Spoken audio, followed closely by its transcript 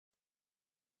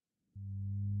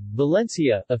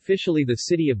Valencia, officially the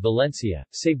city of Valencia,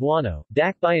 Cebuano,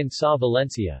 Dakbayan sa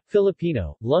Valencia,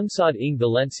 Filipino, Lungsod ng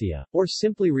Valencia, or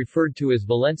simply referred to as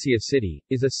Valencia City,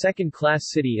 is a second-class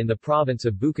city in the province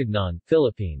of Bukidnon,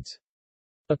 Philippines.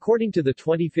 According to the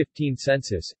 2015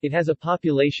 census, it has a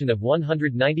population of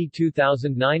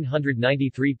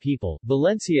 192,993 people.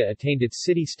 Valencia attained its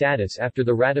city status after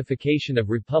the ratification of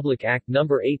Republic Act No.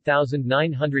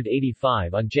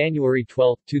 8985 on January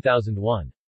 12,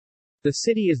 2001. The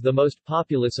city is the most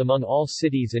populous among all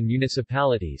cities and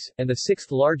municipalities, and the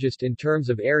sixth largest in terms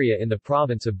of area in the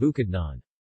province of Bukidnon.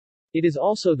 It is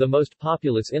also the most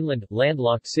populous inland,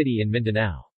 landlocked city in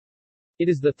Mindanao. It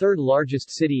is the third largest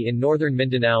city in northern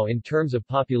Mindanao in terms of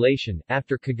population,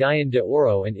 after Cagayan de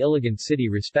Oro and Iligan City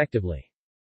respectively.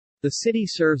 The city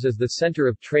serves as the center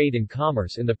of trade and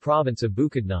commerce in the province of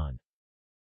Bukidnon.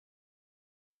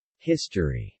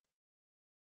 History.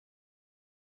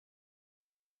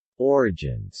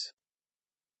 Origins.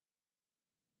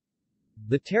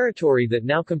 The territory that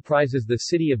now comprises the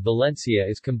city of Valencia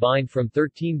is combined from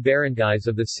 13 barangays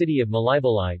of the city of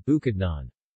Malaybalay, Bukidnon.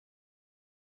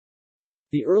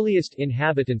 The earliest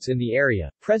inhabitants in the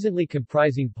area, presently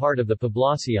comprising part of the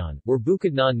Poblacion, were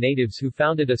Bukidnon natives who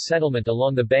founded a settlement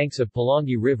along the banks of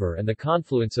Pulangi River and the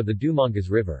confluence of the Dumangas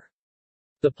River.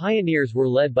 The pioneers were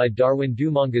led by Darwin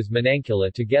Dumangas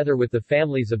Manankila together with the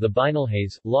families of the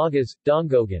Binalhays, Lagas,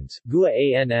 Dongogans,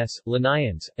 Guaans,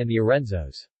 Lanayans, and the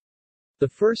Arenzos. The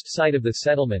first site of the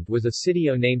settlement was a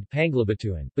sitio named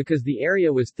Panglabatuan, because the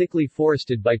area was thickly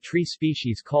forested by tree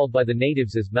species called by the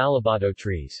natives as Malabato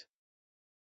trees.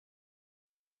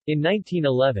 In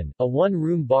 1911, a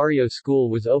one-room barrio school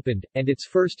was opened, and its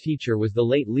first teacher was the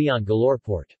late Leon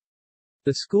Galorport.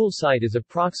 The school site is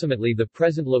approximately the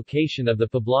present location of the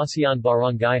Poblacion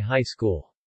Barangay High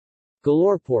School.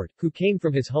 Galorport, who came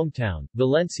from his hometown,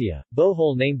 Valencia,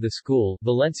 Bohol named the school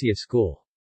Valencia School.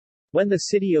 When the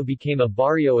sitio became a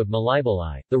barrio of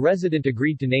Malaybalay, the resident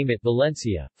agreed to name it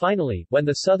Valencia. Finally, when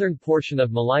the southern portion of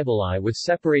Malaybalay was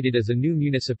separated as a new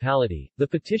municipality, the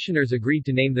petitioners agreed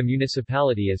to name the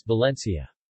municipality as Valencia.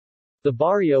 The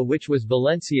barrio which was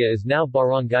Valencia is now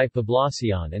Barangay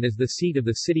Poblacion and is the seat of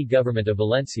the city government of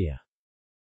Valencia.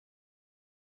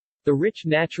 The rich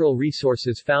natural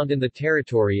resources found in the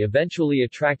territory eventually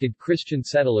attracted Christian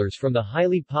settlers from the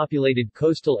highly populated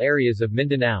coastal areas of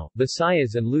Mindanao,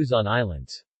 Visayas and Luzon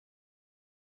Islands.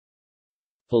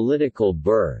 Political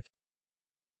birth.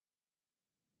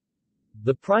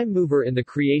 The prime mover in the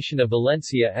creation of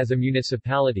Valencia as a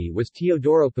municipality was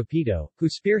Teodoro Pepito, who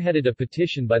spearheaded a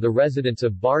petition by the residents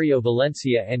of Barrio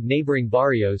Valencia and neighboring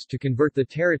barrios to convert the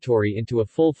territory into a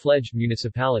full-fledged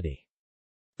municipality.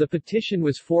 The petition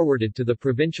was forwarded to the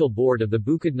Provincial Board of the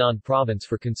Bukidnon Province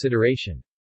for consideration.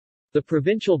 The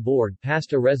Provincial Board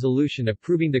passed a resolution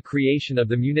approving the creation of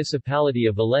the Municipality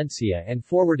of Valencia and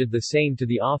forwarded the same to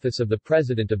the Office of the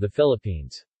President of the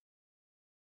Philippines.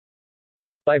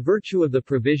 By virtue of the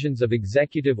provisions of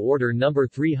Executive Order No.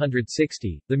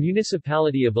 360, the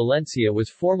Municipality of Valencia was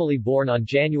formally born on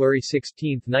January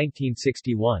 16,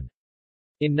 1961.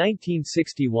 In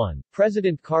 1961,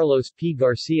 President Carlos P.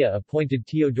 Garcia appointed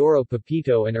Teodoro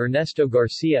Pepito and Ernesto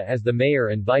Garcia as the mayor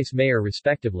and vice mayor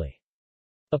respectively.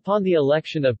 Upon the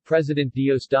election of President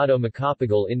Diosdado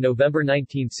Macapagal in November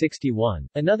 1961,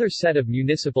 another set of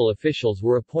municipal officials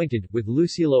were appointed, with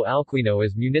Lucilo Alquino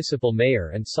as municipal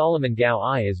mayor and Solomon Gao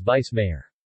I as vice mayor.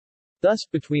 Thus,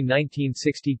 between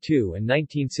 1962 and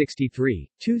 1963,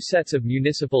 two sets of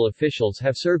municipal officials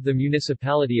have served the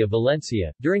municipality of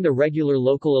Valencia. During the regular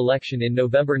local election in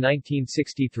November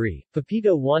 1963,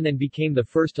 Pepito won and became the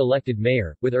first elected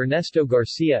mayor, with Ernesto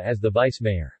Garcia as the vice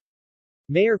mayor.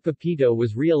 Mayor Pepito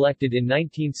was re-elected in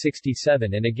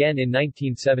 1967 and again in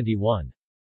 1971.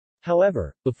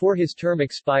 However, before his term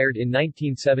expired in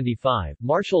 1975,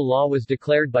 martial law was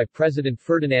declared by President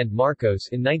Ferdinand Marcos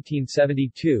in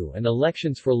 1972 and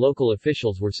elections for local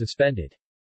officials were suspended.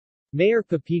 Mayor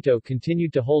Pepito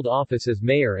continued to hold office as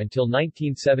mayor until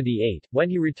 1978,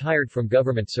 when he retired from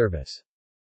government service.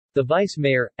 The vice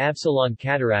mayor, Absalon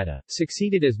Catarata,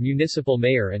 succeeded as municipal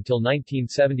mayor until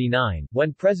 1979,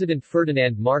 when President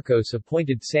Ferdinand Marcos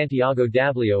appointed Santiago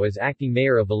Dablio as acting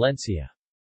mayor of Valencia.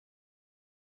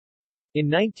 In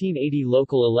 1980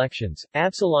 local elections,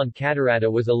 Absalon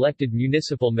Catarata was elected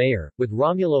municipal mayor, with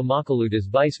Romulo Macalut as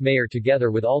vice mayor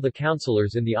together with all the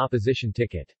councilors in the opposition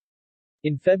ticket.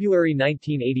 In February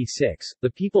 1986, the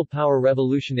People Power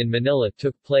Revolution in Manila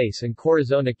took place and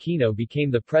Corazon Aquino became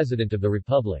the President of the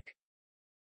Republic.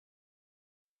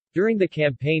 During the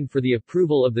campaign for the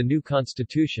approval of the new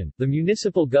constitution, the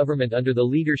municipal government under the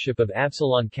leadership of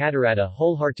Absalon Catarata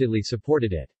wholeheartedly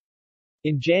supported it.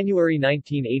 In January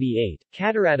 1988,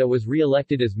 Catarata was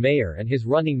re-elected as mayor and his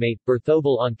running mate,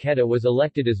 Berthobal Onqueta, was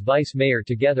elected as vice mayor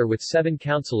together with 7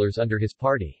 councillors under his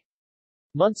party.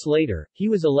 Months later, he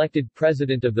was elected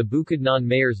president of the Bukidnon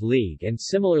Mayors League and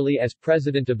similarly as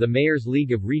president of the Mayors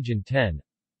League of Region 10.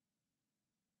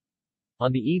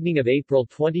 On the evening of April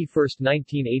 21,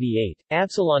 1988,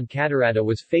 Absalon Catarata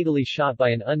was fatally shot by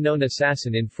an unknown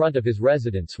assassin in front of his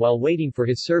residence while waiting for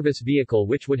his service vehicle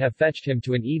which would have fetched him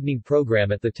to an evening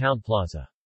program at the town plaza.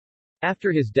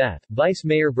 After his death, Vice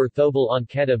Mayor Berthobal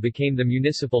Onqueta became the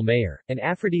municipal mayor, and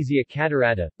Aphrodisia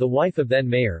Catarata, the wife of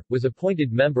then-mayor, was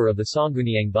appointed member of the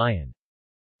Sangguniang Bayan.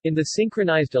 In the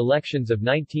synchronized elections of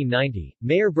 1990,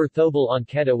 Mayor Berthobal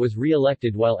Onqueta was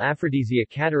re-elected while Aphrodisia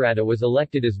Catarata was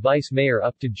elected as vice mayor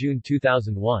up to June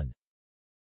 2001.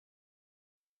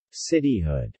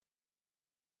 Cityhood.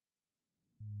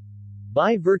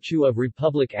 By virtue of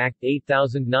Republic Act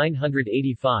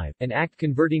 8985, an act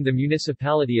converting the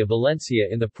municipality of Valencia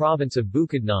in the province of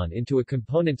Bukidnon into a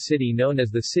component city known as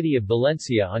the City of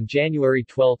Valencia on January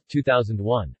 12,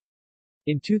 2001.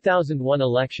 In 2001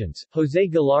 elections, Jose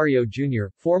Galario Jr.,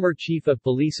 former chief of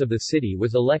police of the city,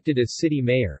 was elected as city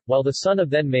mayor, while the son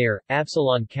of then-mayor,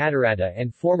 Absalon Catarata,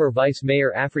 and former vice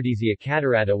mayor Aphrodisia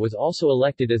Catarata was also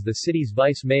elected as the city's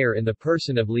vice mayor in the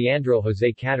person of Leandro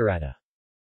Jose Catarata.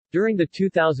 During the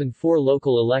 2004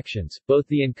 local elections, both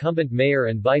the incumbent mayor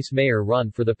and vice mayor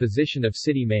run for the position of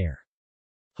city mayor.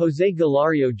 Jose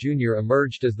Galario Jr.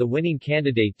 emerged as the winning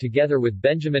candidate together with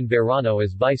Benjamin Verano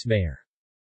as vice mayor.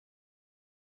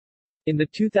 In the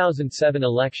 2007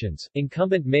 elections,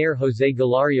 incumbent Mayor Jose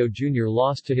Galario Jr.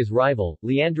 lost to his rival,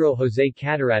 Leandro Jose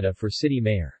Catarata, for city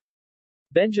mayor.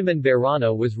 Benjamin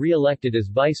Verano was re-elected as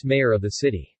vice mayor of the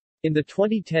city. In the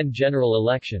 2010 general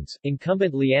elections,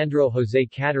 incumbent Leandro Jose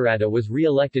Catarata was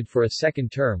re-elected for a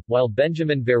second term, while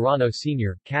Benjamin Verano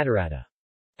Sr.,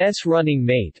 Catarata's running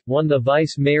mate, won the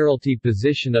vice mayoralty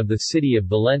position of the city of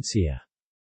Valencia.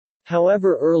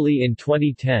 However, early in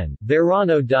 2010,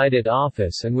 Verano died at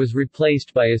office and was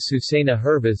replaced by Azucena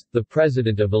Hervas, the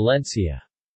president of Valencia's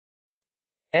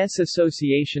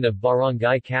Association of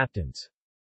Barangay Captains.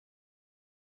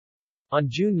 On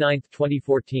June 9,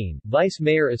 2014, Vice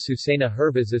Mayor Azucena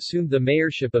Hervas assumed the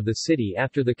mayorship of the city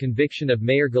after the conviction of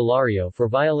Mayor Galario for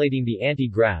violating the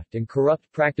Anti-Graft and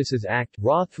Corrupt Practices Act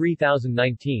RA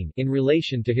 3019 in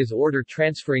relation to his order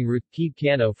transferring Ruth P.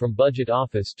 Piano from Budget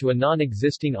Office to a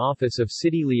non-existing office of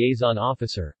City Liaison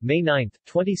Officer. May 9,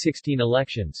 2016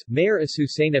 elections, Mayor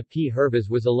Azucena P. Hervas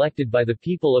was elected by the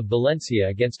people of Valencia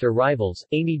against her rivals,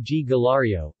 Amy G.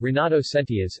 Galario, Renato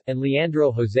Sentias, and Leandro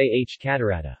Jose H.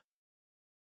 Catarata.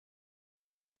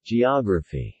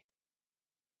 Geography.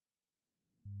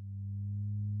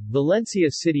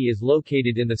 Valencia City is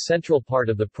located in the central part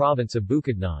of the province of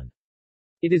Bukidnon.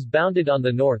 It is bounded on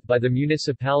the north by the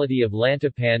municipality of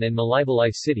Lantapan and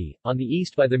Malaybalay City, on the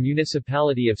east by the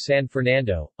municipality of San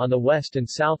Fernando, on the west and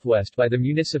southwest by the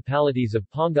municipalities of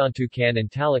Pangantucan and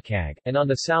Talakag, and on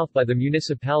the south by the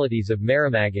municipalities of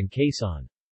Maramag and Quezon.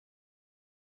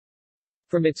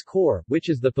 From its core, which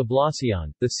is the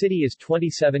Poblacion, the city is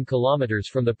 27 kilometers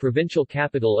from the provincial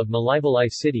capital of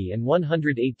Malaybalay City and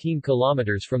 118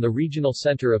 kilometers from the regional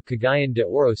center of Cagayan de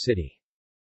Oro City.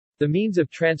 The means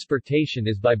of transportation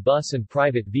is by bus and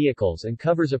private vehicles and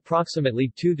covers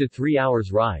approximately 2 to 3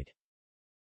 hours ride.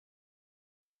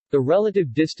 The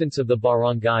relative distance of the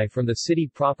barangay from the city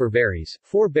proper varies.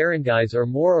 4 barangays are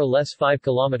more or less 5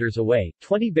 kilometers away,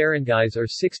 20 barangays are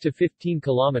 6 to 15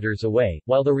 kilometers away,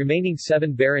 while the remaining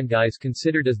 7 barangays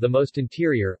considered as the most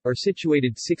interior, are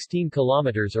situated 16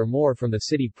 kilometers or more from the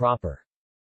city proper.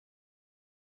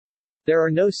 There are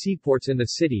no seaports in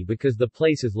the city because the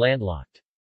place is landlocked.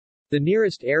 The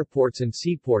nearest airports and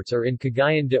seaports are in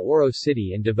Cagayan de Oro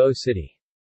City and Davao City.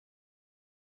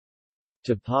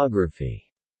 Topography.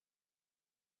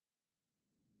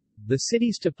 The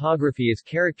city's topography is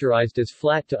characterized as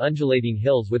flat to undulating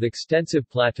hills with extensive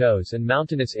plateaus and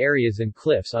mountainous areas and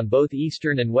cliffs on both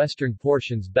eastern and western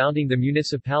portions bounding the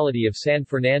municipality of San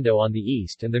Fernando on the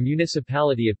east and the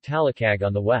municipality of Talakag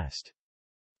on the west.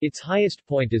 Its highest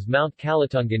point is Mount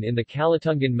Kalatungan in the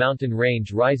Kalatungan mountain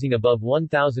range rising above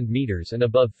 1,000 meters and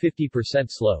above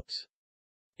 50% slopes.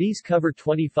 These cover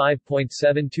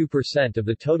 25.72% of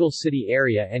the total city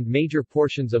area and major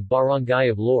portions of Barangay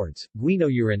of Lourdes,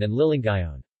 Guinoyuran and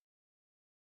Lilingayon.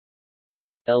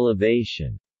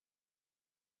 Elevation.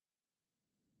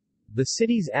 The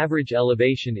city's average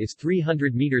elevation is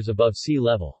 300 meters above sea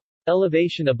level.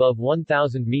 Elevation above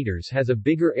 1,000 meters has a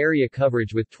bigger area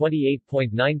coverage with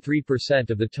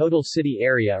 28.93% of the total city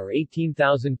area or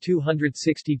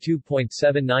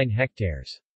 18,262.79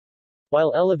 hectares.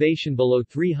 while elevation below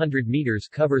 300 meters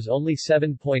covers only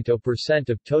 7.0%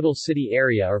 of total city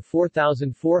area or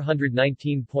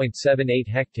 4,419.78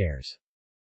 hectares.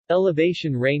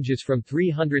 Elevation ranges from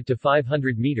 300 to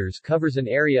 500 meters covers an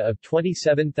area of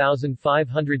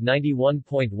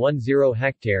 27,591.10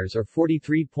 hectares or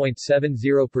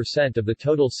 43.70% of the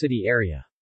total city area.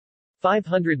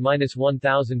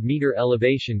 500-1,000 meter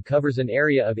elevation covers an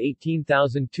area of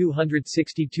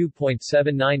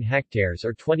 18,262.79 hectares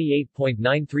or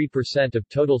 28.93% of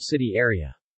total city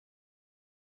area.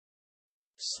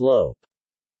 Slope.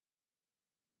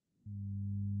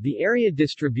 The area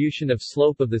distribution of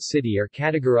slope of the city are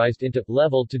categorized into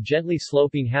level to gently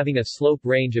sloping, having a slope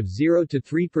range of 0 to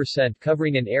 3%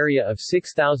 covering an area of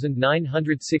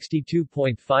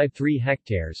 6,962.53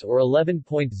 hectares or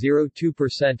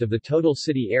 11.02% of the total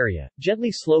city area,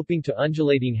 gently sloping to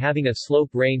undulating having a slope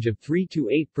range of 3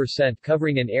 to 8%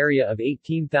 covering an area of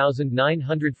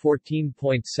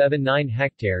 18,914.79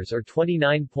 hectares or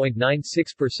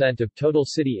 29.96% of total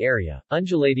city area,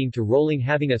 undulating to rolling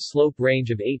having a slope range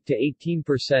of 8 to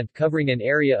 18% covering an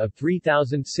area of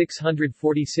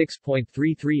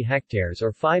 3,646.33 hectares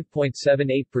or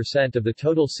 5.78% of the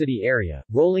total city area,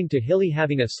 rolling to hilly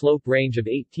having a slope range of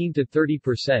 18 to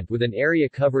 30% with an area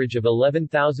coverage of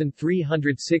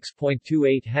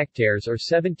 11,306.28 hectares or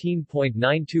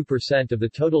 17.92% of the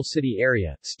total city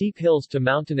area, steep hills to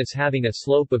mountainous having a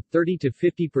slope of 30 to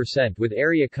 50% with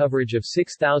area coverage of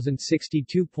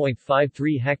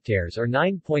 6,062.53 hectares or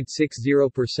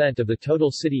 9.60% of the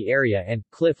total city area, and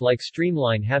cliff-like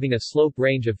streamline having a slope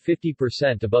range of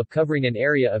 50% above covering an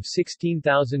area of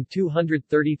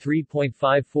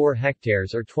 16,233.54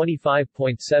 hectares or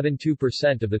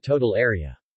 25.72% of the total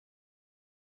area.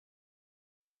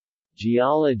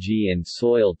 Geology and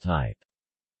soil type.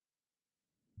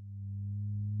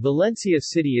 Valencia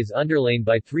City is underlain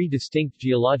by three distinct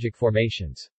geologic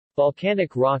formations.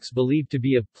 Volcanic rocks believed to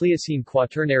be of Pliocene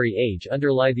Quaternary age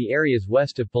underlie the areas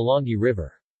west of Palangui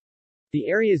River. The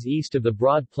areas east of the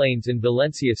broad plains in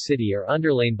Valencia City are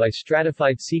underlain by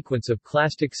stratified sequence of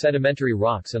clastic sedimentary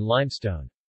rocks and limestone.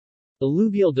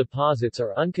 Alluvial deposits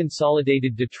are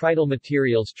unconsolidated detrital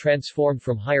materials transformed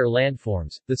from higher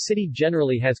landforms. The city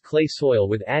generally has clay soil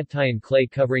with Adtayan clay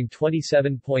covering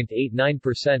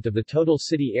 27.89% of the total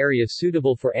city area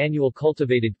suitable for annual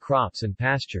cultivated crops and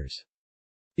pastures.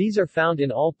 These are found in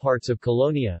all parts of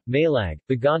Colonia, Malag,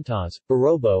 Bagantas,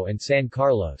 Barobo and San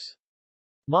Carlos.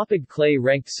 Mapag clay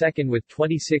ranked second with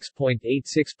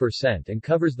 26.86% and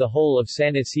covers the whole of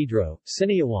San Isidro,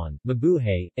 Sinayawan,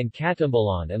 Mabuhay, and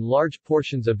Catumbalan and large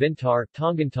portions of Vintar,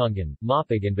 Tongantongan,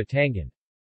 Mapag and Batangan.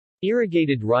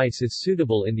 Irrigated rice is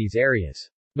suitable in these areas.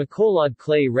 Macolod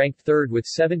clay ranked third with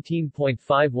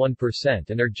 17.51%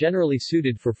 and are generally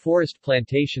suited for forest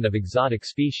plantation of exotic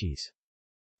species.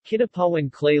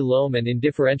 Kidapawan clay loam and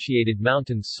indifferentiated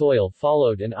mountains soil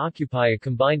followed and occupy a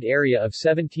combined area of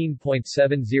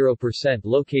 17.70%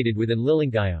 located within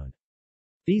Lilingayon.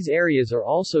 These areas are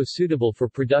also suitable for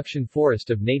production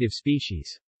forest of native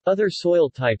species. Other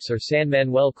soil types are San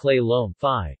Manuel clay loam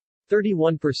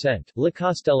 5.31%, La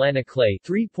Castellana clay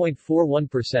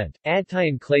 3.41%,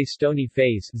 Adtayan clay stony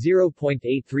phase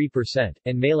 0.83%,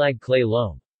 and Malag clay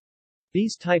loam.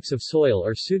 These types of soil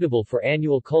are suitable for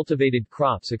annual cultivated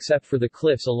crops except for the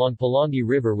cliffs along Palangui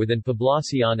River within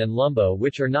Poblacion and Lumbo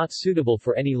which are not suitable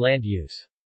for any land use.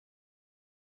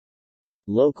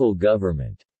 Local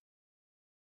government.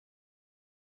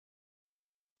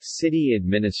 City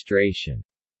administration.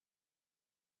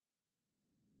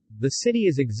 The city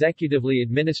is executively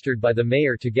administered by the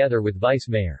mayor together with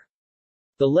vice-mayor.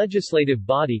 The legislative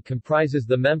body comprises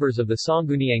the members of the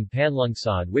Sangguniang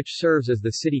Panlungsod which serves as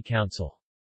the city council.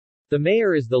 The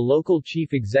mayor is the local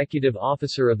chief executive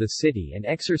officer of the city and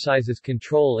exercises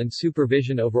control and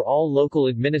supervision over all local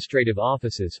administrative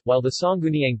offices, while the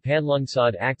Sangguniang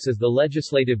Panlungsod acts as the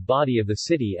legislative body of the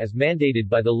city as mandated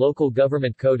by the Local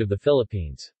Government Code of the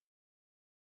Philippines.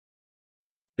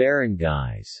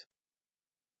 Barangays.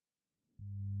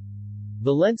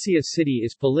 Valencia City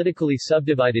is politically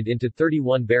subdivided into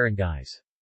 31 barangays.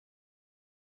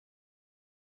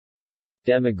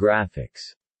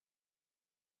 Demographics.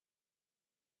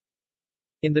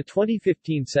 In the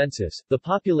 2015 census, the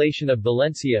population of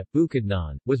Valencia,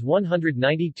 Bukidnon, was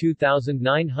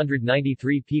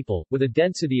 192,993 people, with a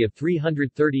density of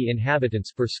 330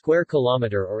 inhabitants per square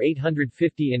kilometer or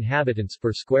 850 inhabitants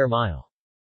per square mile.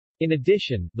 In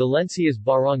addition, Valencia's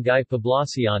Barangay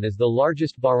Poblacion is the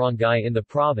largest barangay in the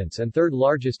province and third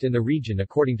largest in the region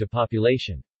according to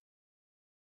population.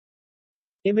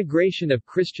 Immigration of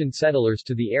Christian settlers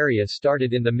to the area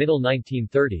started in the middle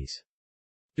 1930s.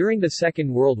 During the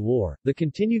Second World War, the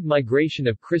continued migration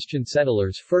of Christian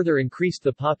settlers further increased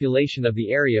the population of the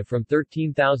area from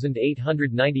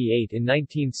 13,898 in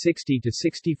 1960 to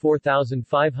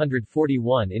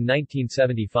 64,541 in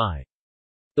 1975.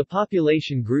 The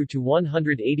population grew to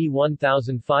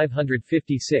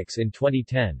 181,556 in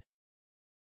 2010.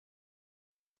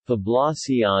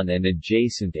 Poblacion and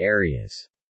adjacent areas.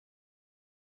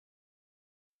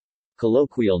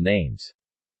 Colloquial names.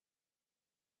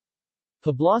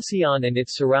 Poblacion and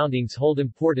its surroundings hold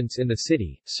importance in the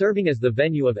city, serving as the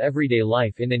venue of everyday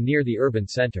life in and near the urban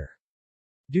center.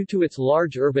 Due to its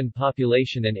large urban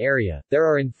population and area, there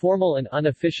are informal and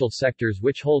unofficial sectors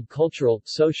which hold cultural,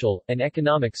 social, and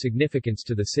economic significance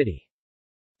to the city.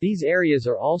 These areas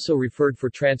are also referred for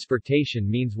transportation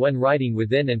means when riding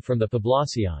within and from the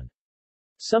poblacion.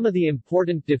 Some of the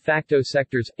important de facto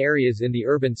sectors, areas in the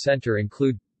urban center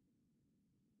include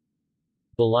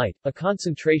Balite, a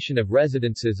concentration of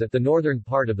residences at the northern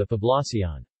part of the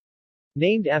poblacion.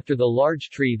 Named after the large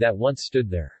tree that once stood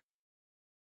there.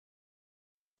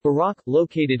 Barak,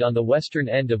 located on the western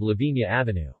end of Lavinia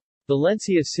Avenue.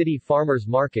 Valencia City Farmers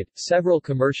Market, several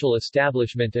commercial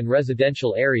establishment and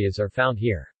residential areas are found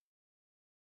here.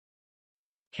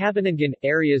 Cabanangan,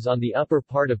 areas on the upper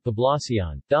part of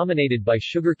Poblacion, dominated by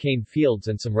sugarcane fields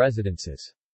and some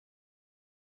residences.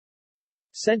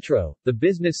 Centro, the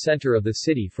business center of the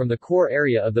city from the core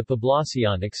area of the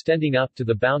Poblacion extending up to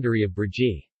the boundary of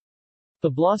Brgy.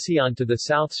 Poblacion to the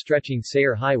south stretching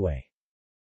Sayre Highway.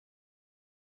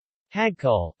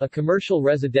 Hagkal, a commercial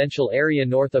residential area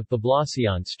north of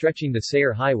Poblacion stretching the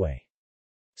Sayre Highway.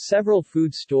 Several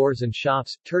food stores and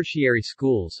shops, tertiary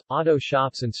schools, auto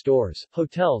shops and stores,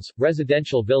 hotels,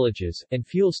 residential villages, and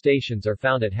fuel stations are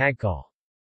found at Hagkal.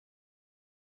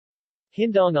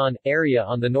 Hindongan, area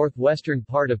on the northwestern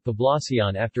part of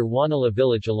Poblacion after Wanala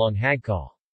village along Hagkal.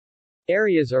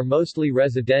 Areas are mostly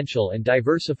residential and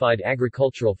diversified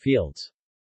agricultural fields.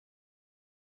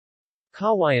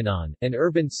 Kawayanan, an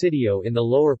urban sitio in the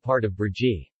lower part of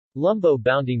Brgy. Lumbo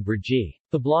bounding Brgy.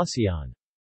 Poblacion.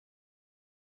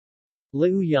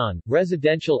 Lauyan,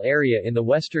 residential area in the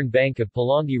western bank of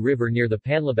Pulangi River near the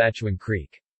Panlabatuan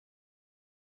Creek.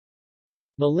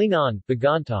 Malingan,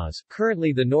 Bagantas,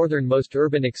 currently the northernmost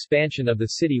urban expansion of the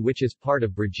city which is part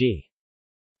of Brgy.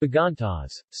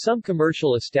 Bagantas. Some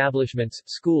commercial establishments,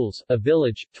 schools, a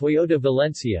village, Toyota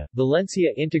Valencia,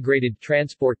 Valencia Integrated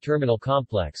Transport Terminal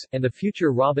Complex, and the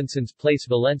future Robinson's Place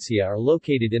Valencia are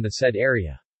located in the said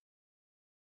area.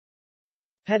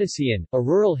 Petasian, a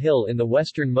rural hill in the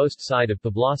westernmost side of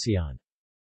Poblacion.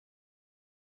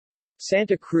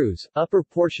 Santa Cruz, upper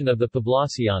portion of the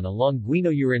Poblacion along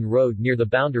Guinoyuran Road near the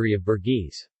boundary of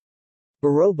Burgues.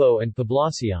 Barobo and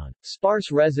Poblacion.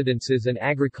 Sparse residences and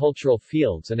agricultural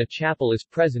fields and a chapel is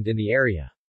present in the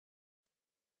area.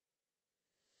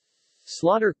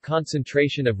 Slaughter,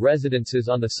 concentration of residences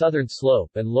on the southern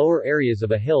slope and lower areas of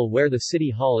a hill where the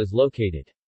city hall is located.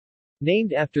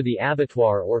 Named after the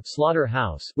abattoir or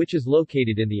slaughterhouse, which is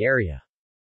located in the area.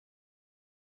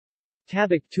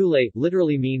 Tabak Tule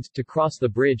literally means to cross the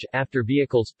bridge, after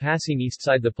vehicles passing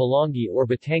eastside the Pulangi or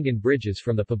Batangan bridges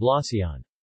from the Poblacion.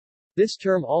 This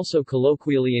term also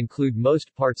colloquially include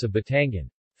most parts of Batangan.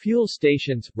 Fuel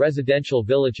stations, residential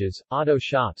villages, auto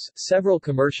shops, several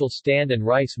commercial stand and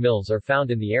rice mills are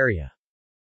found in the area.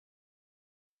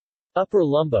 Upper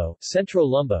Lumbo, Centro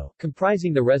Lumbo,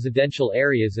 comprising the residential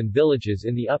areas and villages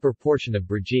in the upper portion of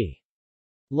Brgy.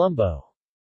 Lumbo.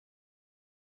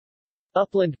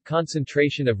 Upland,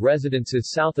 concentration of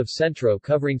residences south of Centro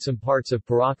covering some parts of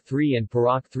Parak 3 and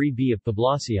Parak 3B of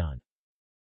Poblacion.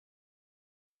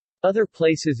 Other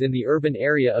places in the urban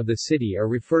area of the city are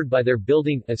referred by their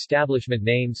building, establishment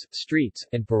names, streets,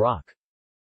 and Parak.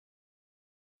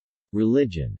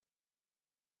 Religion.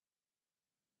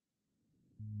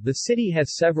 The city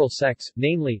has several sects,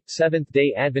 namely,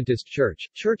 Seventh-day Adventist Church,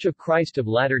 Church of Christ of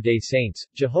Latter-day Saints,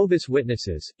 Jehovah's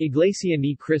Witnesses, Iglesia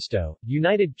Ni Cristo,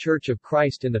 United Church of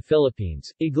Christ in the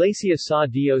Philippines, Iglesia Sa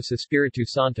Dios Espiritu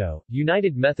Santo,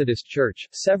 United Methodist Church,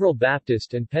 several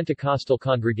Baptist and Pentecostal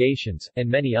congregations, and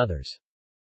many others.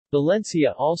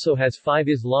 Valencia also has 5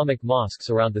 Islamic mosques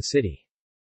around the city.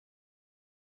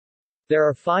 There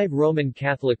are 5 Roman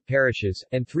Catholic parishes,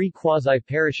 and 3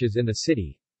 quasi-parishes in the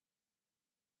city.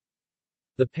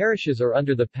 The parishes are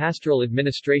under the pastoral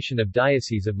administration of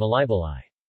Diocese of Malaybalay.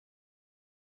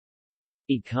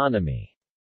 Economy.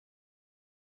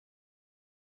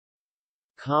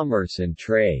 Commerce and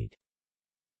trade.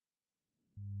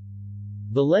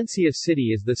 Valencia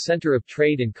City is the center of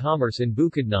trade and commerce in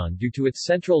Bukidnon due to its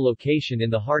central location in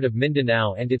the heart of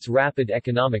Mindanao and its rapid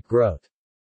economic growth.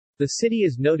 The city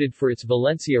is noted for its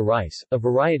Valencia rice, a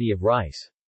variety of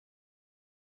rice.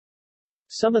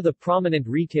 Some of the prominent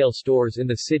retail stores in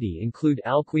the city include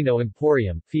Alquino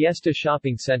Emporium, Fiesta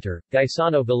Shopping Center,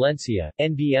 Gaisano Valencia,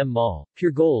 NBM Mall,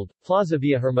 Pure Gold, Plaza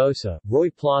Villahermosa,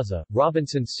 Roy Plaza,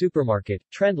 Robinson's Supermarket,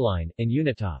 Trendline, and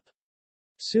Unitop.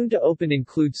 Soon to open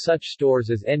include such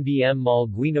stores as NBM Mall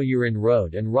Guinoyuran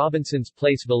Road and Robinson's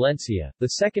Place Valencia, the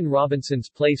second Robinson's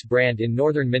Place brand in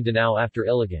northern Mindanao after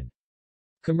Iligan.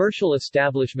 Commercial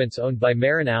establishments owned by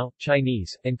Maranao,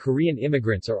 Chinese, and Korean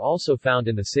immigrants are also found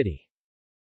in the city.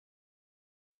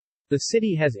 The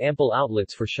city has ample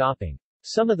outlets for shopping.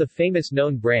 Some of the famous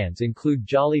known brands include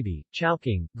Jollibee,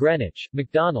 Chowking, Greenwich,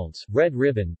 McDonald's, Red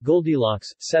Ribbon,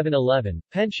 Goldilocks, 7-Eleven,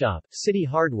 Penshop, City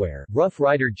Hardware, Rough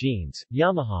Rider Jeans,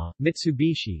 Yamaha,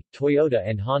 Mitsubishi, Toyota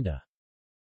and Honda.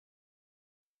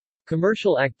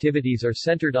 Commercial activities are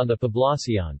centered on the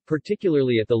Poblacion,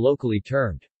 particularly at the locally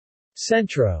termed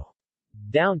Centro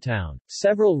downtown.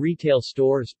 Several retail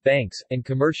stores, banks, and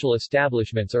commercial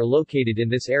establishments are located in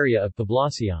this area of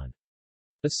Poblacion.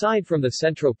 Aside from the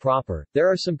Centro proper,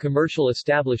 there are some commercial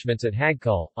establishments at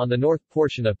Hagcal, on the north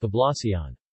portion of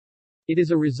Poblacion. It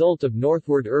is a result of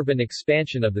northward urban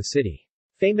expansion of the city.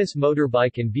 Famous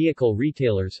motorbike and vehicle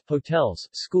retailers, hotels,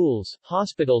 schools,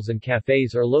 hospitals and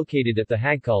cafes are located at the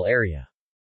Hagcal area.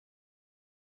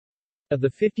 Of the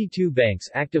 52 banks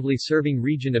actively serving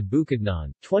region of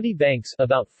Bukidnon, 20 banks,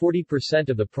 about 40%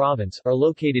 of the province, are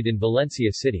located in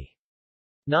Valencia City.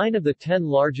 9 of the 10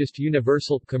 largest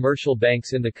universal commercial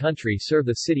banks in the country serve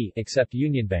the city, except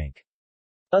Union Bank.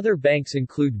 Other banks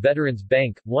include Veterans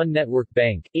Bank, One Network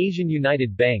Bank, Asian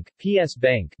United Bank, PS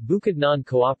Bank, Bukidnon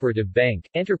Cooperative Bank,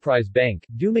 Enterprise Bank,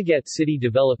 Dumaguete City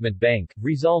Development Bank,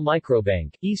 Rizal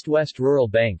Microbank, East West Rural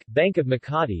Bank, Bank of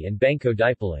Makati and Banco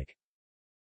Dipolog.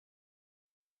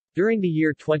 During the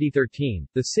year 2013,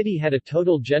 the city had a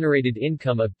total generated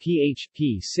income of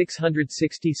PHP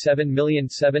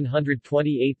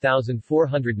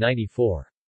 667,728,494.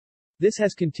 This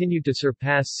has continued to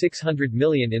surpass 600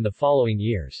 million in the following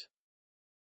years.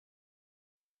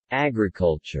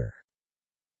 Agriculture.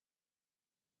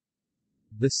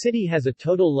 The city has a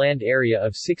total land area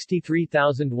of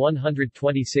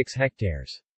 63,126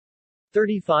 hectares.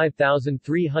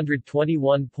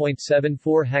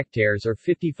 35,321.74 hectares or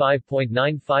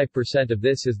 55.95% of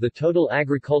this is the total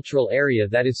agricultural area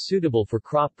that is suitable for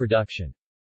crop production.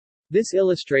 This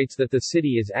illustrates that the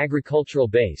city is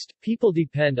agricultural-based. People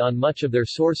depend on much of their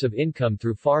source of income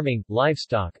through farming,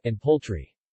 livestock, and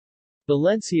poultry.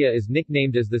 Valencia is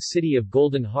nicknamed as the City of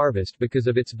Golden Harvest because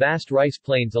of its vast rice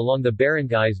plains along the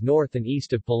barangays north and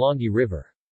east of Pulangi River.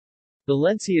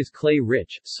 Valencia's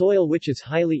clay-rich soil, which is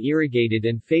highly irrigated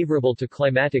and favorable to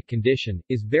climatic condition,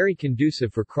 is very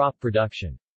conducive for crop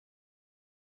production.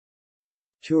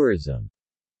 Tourism.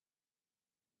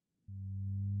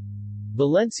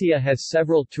 Valencia has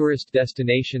several tourist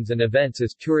destinations and events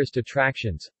as tourist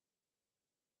attractions.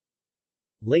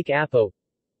 Lake Apo.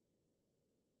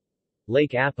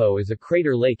 Lake Apo is a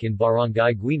crater lake in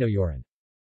Barangay Guinoyuran.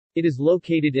 It is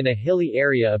located in a hilly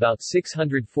area about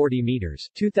 640 meters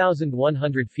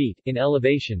 2,100 feet in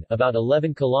elevation, about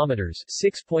 11 kilometers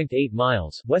 6.8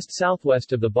 miles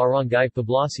west-southwest of the Barangay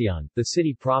Poblacion, the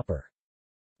city proper.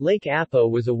 Lake Apo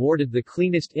was awarded the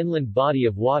cleanest inland body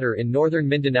of water in northern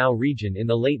Mindanao region in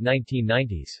the late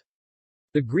 1990s.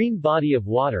 The green body of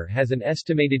water has an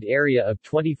estimated area of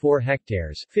 24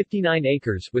 hectares 59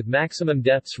 acres with maximum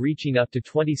depths reaching up to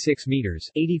 26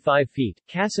 meters 85 feet.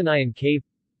 Casanayan Cave.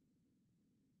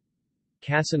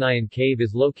 Casanayan Cave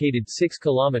is located 6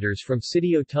 kilometers from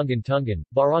Sitio Tungan-Tungan,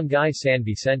 Barangay San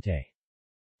Vicente.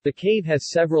 The cave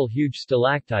has several huge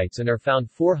stalactites and are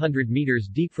found 400 meters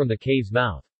deep from the cave's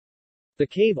mouth. The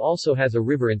cave also has a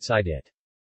river inside it.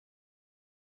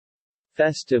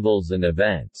 Festivals and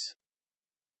events.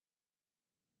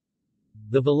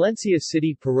 The Valencia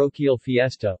City Parochial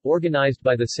Fiesta, organized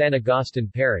by the San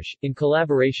Agustin Parish, in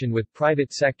collaboration with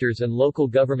private sectors and local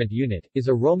government unit, is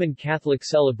a Roman Catholic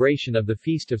celebration of the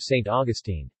Feast of St.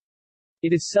 Augustine.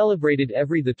 It is celebrated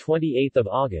every 28th of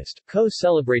August,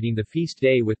 co-celebrating the feast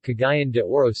day with Cagayan de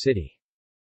Oro City.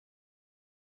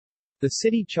 The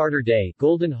City Charter Day,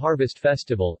 Golden Harvest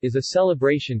Festival, is a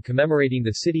celebration commemorating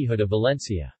the cityhood of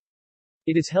Valencia.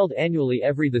 It is held annually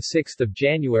every 6th of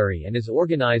January and is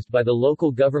organized by the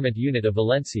local government unit of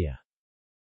Valencia.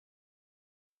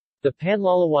 The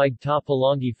Panlalawag Ta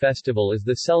Pulangi Festival is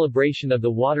the celebration of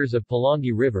the waters of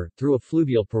Pulangi River, through a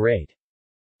fluvial parade.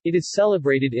 It is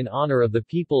celebrated in honor of the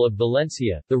people of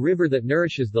Valencia, the river that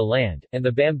nourishes the land, and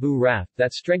the bamboo raft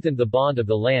that strengthened the bond of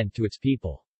the land to its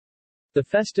people. The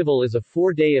festival is a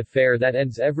 4-day affair that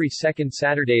ends every second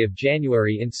Saturday of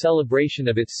January in celebration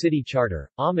of its city charter,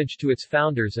 homage to its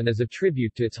founders and as a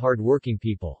tribute to its hard-working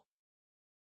people.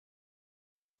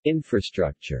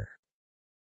 Infrastructure.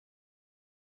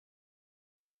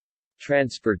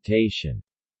 Transportation.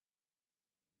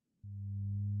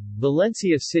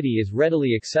 Valencia City is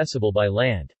readily accessible by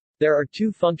land. There are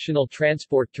 2 functional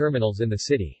transport terminals in the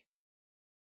city.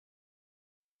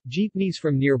 Jeepneys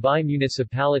from nearby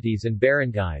municipalities and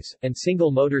barangays, and single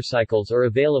motorcycles are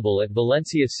available at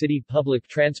Valencia City Public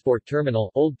Transport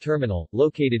Terminal, Old Terminal,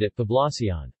 located at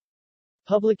Poblacion.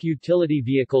 Public utility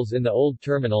vehicles in the Old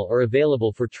Terminal are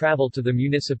available for travel to the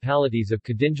municipalities of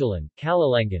Kadingilan,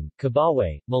 Calalangan,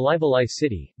 Cabawe, Malaybalay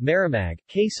City, Maramag,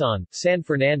 Quezon, San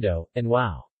Fernando, and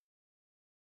Wao.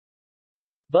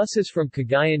 Buses from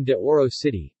Cagayan de Oro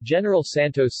City, General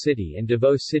Santos City and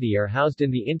Davao City are housed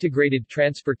in the Integrated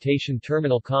Transportation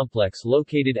Terminal Complex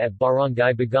located at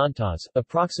Barangay Bagantas,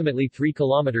 approximately 3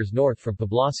 kilometers north from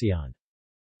Poblacion.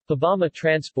 Pabama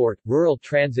Transport, Rural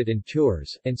Transit and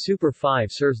Tours, and Super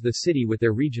 5 serves the city with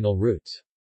their regional routes.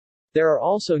 There are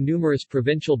also numerous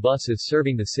provincial buses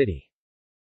serving the city.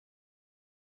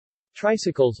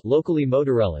 Tricycles, locally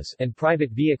motorellas, and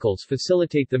private vehicles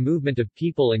facilitate the movement of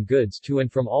people and goods to and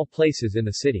from all places in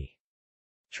the city.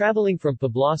 Traveling from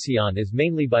Poblacion is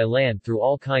mainly by land through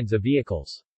all kinds of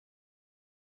vehicles.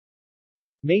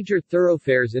 Major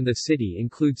thoroughfares in the city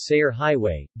include Sayre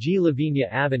Highway, G. Lavinia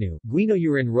Avenue,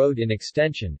 Guinoyuran Road in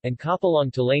extension, and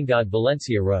Kapalong Talangad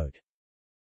Valencia Road.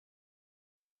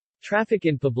 Traffic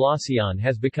in Poblacion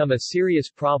has become a serious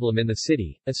problem in the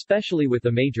city, especially with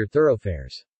the major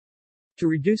thoroughfares. To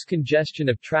reduce congestion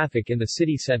of traffic in the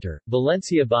city center,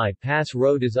 Valencia By-Pass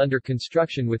Road is under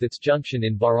construction with its junction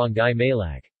in Barangay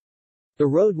Malag. The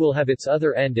road will have its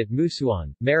other end at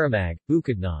Musuan, Maramag,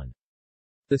 Bukidnon.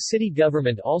 The city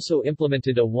government also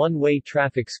implemented a one-way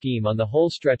traffic scheme on the whole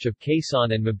stretch of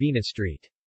Quezon and Mabini Street.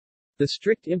 The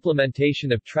strict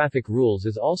implementation of traffic rules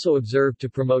is also observed to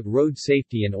promote road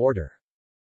safety and order.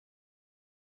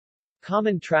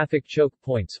 Common traffic choke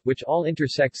points, which all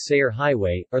intersect Sayre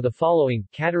Highway, are the following: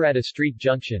 Catarata Street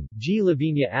Junction, G.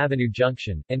 Lavinia Avenue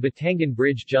Junction, and Batangan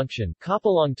Bridge Junction,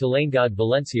 Kapalong Talangad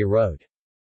Valencia Road.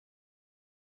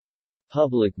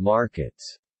 Public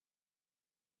markets.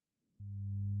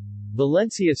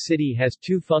 Valencia City has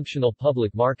 2 functional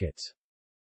public markets.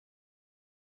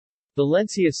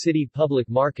 Valencia City Public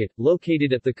Market,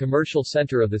 located at the commercial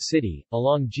center of the city,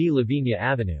 along G. Lavinia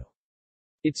Avenue.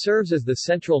 It serves as the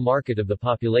central market of the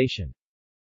population.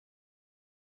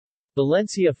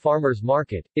 Valencia Farmers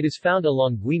Market, it is found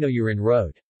along Guinoyuran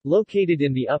Road. Located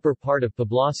in the upper part of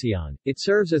Poblacion, it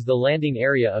serves as the landing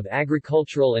area of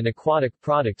agricultural and aquatic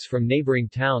products from neighboring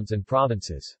towns and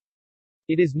provinces.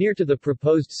 It is near to the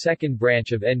proposed second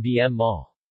branch of NBM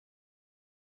Mall.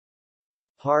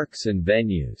 Parks and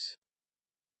venues.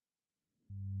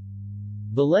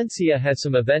 Valencia has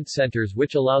some event centers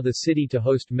which allow the city to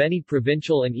host many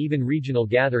provincial and even regional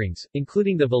gatherings,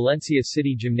 including the Valencia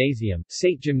City Gymnasium,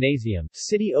 SAIT Gymnasium,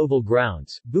 City Oval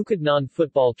Grounds, Bukidnon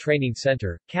Football Training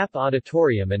Center, CAP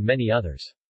Auditorium and many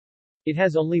others. It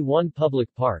has only one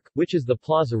public park, which is the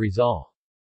Plaza Rizal.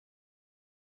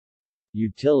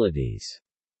 Utilities.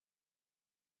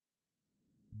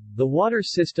 The water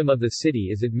system of the city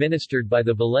is administered by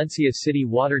the Valencia City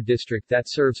Water District that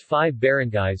serves 5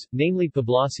 barangays, namely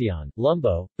Poblacion,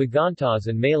 Lumbo, Bagantas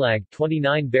and Malag.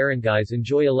 29 barangays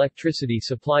enjoy electricity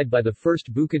supplied by the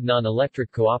First Bukidnon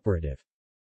Electric Cooperative.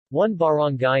 1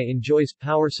 barangay enjoys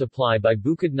power supply by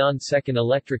Bukidnon Second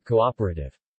Electric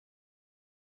Cooperative.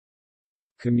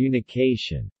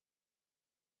 Communication.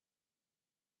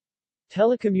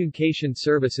 Telecommunication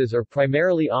services are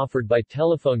primarily offered by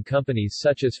telephone companies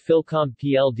such as Philcom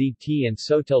PLDT and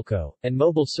Sotelco, and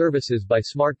mobile services by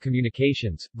Smart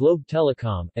Communications, Globe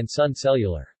Telecom, and Sun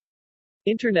Cellular.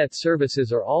 Internet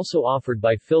services are also offered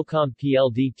by Philcom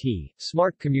PLDT,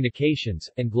 Smart Communications,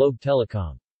 and Globe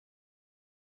Telecom.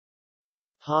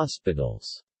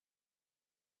 Hospitals.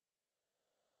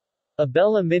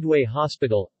 Abella Midway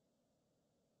Hospital,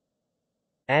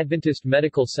 Adventist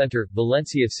Medical Center,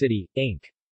 Valencia City, Inc.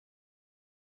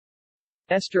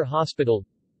 Esther Hospital,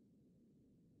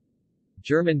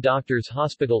 German Doctors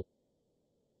Hospital,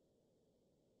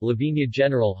 Lavinia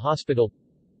General Hospital,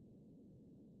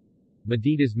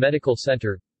 Medidas Medical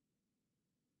Center,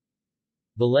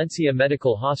 Valencia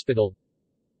Medical Hospital,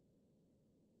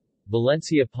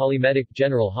 Valencia Polymedic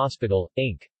General Hospital,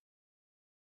 Inc.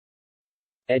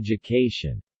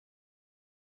 Education.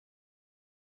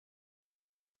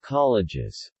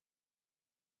 Colleges.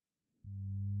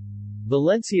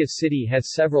 Valencia City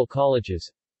has several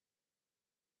colleges.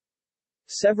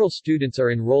 Several students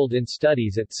are enrolled in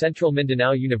studies at Central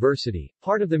Mindanao University,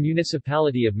 part of the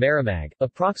municipality of Maramag,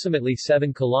 approximately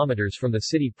 7 kilometers from the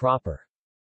city proper.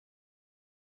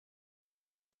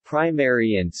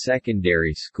 Primary and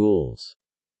secondary schools.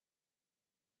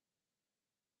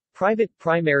 Private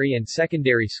primary and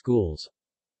secondary schools.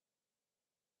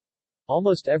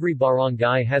 Almost every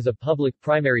barangay has a public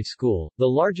primary school, the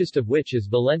largest of which is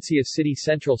Valencia City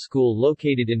Central School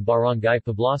located in Barangay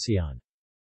Poblacion.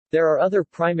 There are other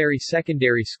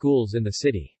primary-secondary schools in the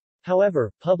city.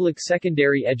 However, public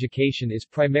secondary education is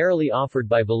primarily offered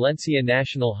by Valencia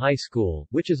National High School,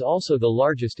 which is also the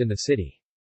largest in the city.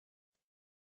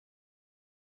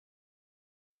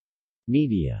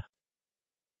 Media.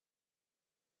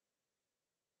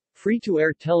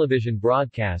 Free-to-air television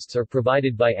broadcasts are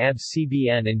provided by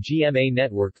ABS-CBN and GMA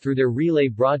Network through their relay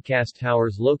broadcast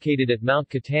towers located at Mount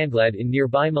Catanglad in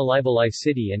nearby Malaybalay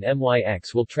City and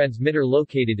MYX will transmitter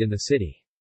located in the city.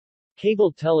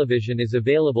 Cable television is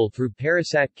available through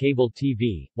Parasat Cable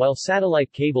TV, while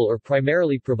satellite cable are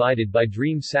primarily provided by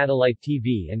Dream Satellite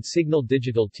TV and Signal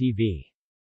Digital TV.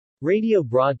 Radio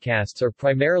broadcasts are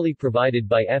primarily provided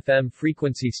by FM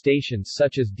frequency stations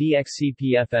such as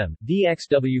DXCP-FM,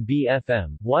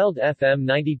 DXWB-FM, Wild FM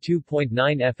 92.9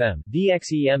 FM,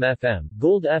 DXEM-FM,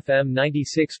 Gold FM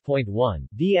 96.1,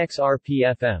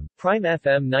 DXRP-FM, Prime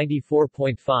FM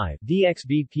 94.5,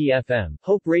 DXBP-FM,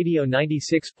 Hope Radio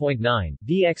 96.9,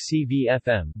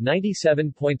 DXCV-FM,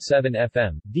 97.7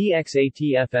 FM,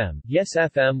 DXAT-FM, Yes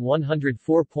FM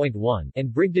 104.1, and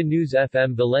Brigda News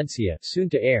FM Valencia, soon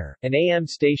to air, and AM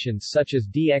stations such as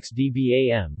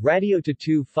DXDB-AM, Radio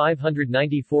Tatu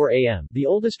 594 AM, the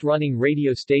oldest running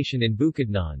radio station in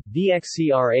Bukidnon,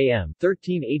 DXCR-AM,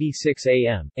 1386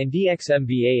 AM, and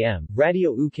DXMV-AM,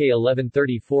 Radio UK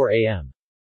 1134 AM.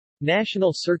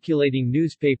 National circulating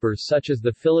newspapers such as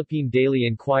the Philippine Daily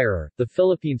Inquirer, the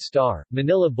Philippine Star,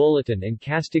 Manila Bulletin and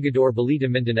Castigador Balita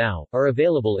Mindanao, are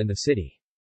available in the city.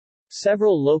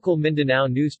 Several local Mindanao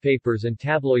newspapers and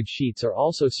tabloid sheets are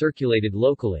also circulated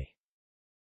locally.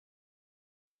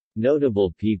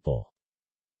 Notable people.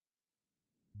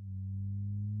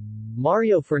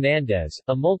 Mario Fernandez,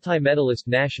 a multi-medalist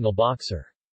national boxer.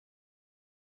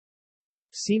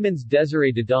 Siemens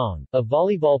Desiree Dadong, a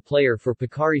volleyball player for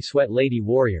Pacari Sweat Lady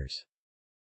Warriors.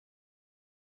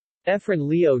 Efren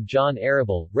Leo John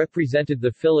Arabal, represented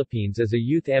the Philippines as a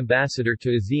youth ambassador to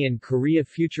ASEAN Korea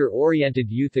Future-Oriented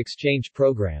Youth Exchange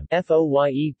Program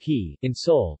FOYEP, in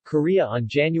Seoul, Korea on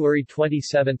January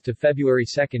 27 to February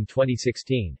 2,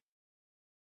 2016.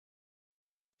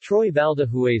 Troy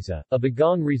Valdehueza, a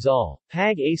Bagong Rizal,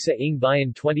 Pag Asa ng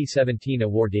Bayan 2017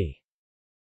 awardee.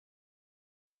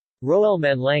 Roel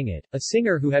Manlangit, a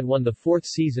singer who had won the 4th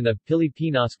season of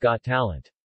Pilipinas Got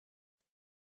Talent.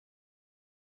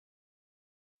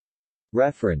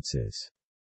 References.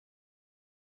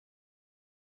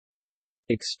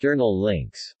 External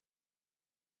links.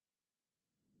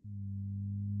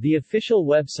 The official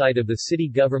website of the City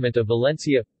Government of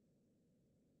Valencia.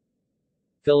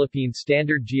 Philippine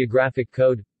Standard Geographic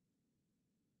Code.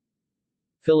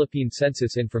 Philippine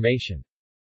Census Information.